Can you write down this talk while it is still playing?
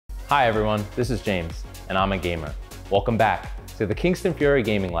Hi everyone, this is James, and I'm a gamer. Welcome back to the Kingston FURY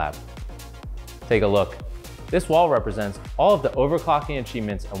Gaming Lab. Take a look. This wall represents all of the overclocking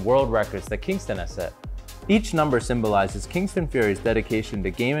achievements and world records that Kingston has set. Each number symbolizes Kingston FURY's dedication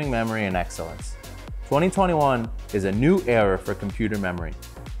to gaming memory and excellence. 2021 is a new era for computer memory.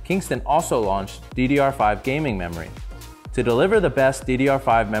 Kingston also launched DDR5 gaming memory. To deliver the best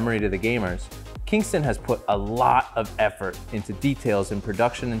DDR5 memory to the gamers, Kingston has put a lot of effort into details in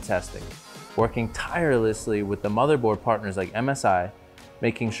production and testing, working tirelessly with the motherboard partners like MSI,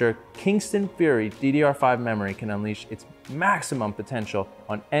 making sure Kingston FURY DDR5 memory can unleash its maximum potential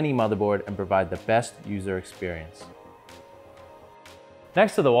on any motherboard and provide the best user experience.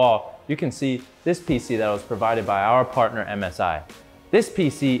 Next to the wall, you can see this PC that was provided by our partner MSI. This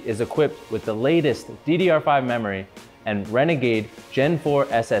PC is equipped with the latest DDR5 memory and Renegade Gen 4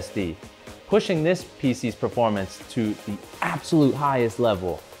 SSD, pushing this PC's performance to the absolute highest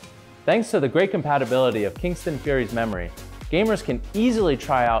level. Thanks to the great compatibility of Kingston FURY's memory, gamers can easily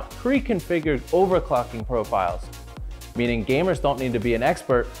try out pre-configured overclocking profiles, meaning gamers don't need to be an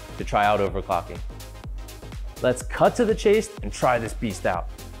expert to try out overclocking. Let's cut to the chase and try this beast out,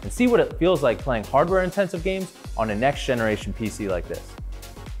 and see what it feels like playing hardware-intensive games on a next-generation PC like this.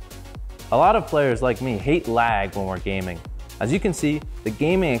 A lot of players like me hate lag when we're gaming. As you can see, the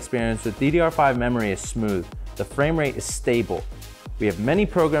gaming experience with DDR5 memory is smooth, the frame rate is stable. We have many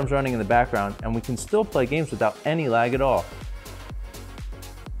programs running in the background and we can still play games without any lag at all.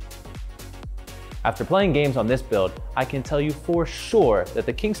 After playing games on this build, I can tell you for sure that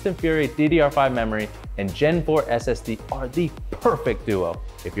the Kingston FURY DDR5 memory and Gen 4 SSD are the perfect duo.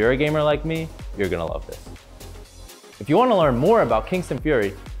 If you're a gamer like me, you're gonna love this. If you want to learn more about Kingston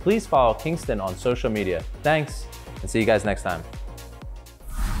FURY, please follow Kingston on social media. Thanks, and see you guys next time.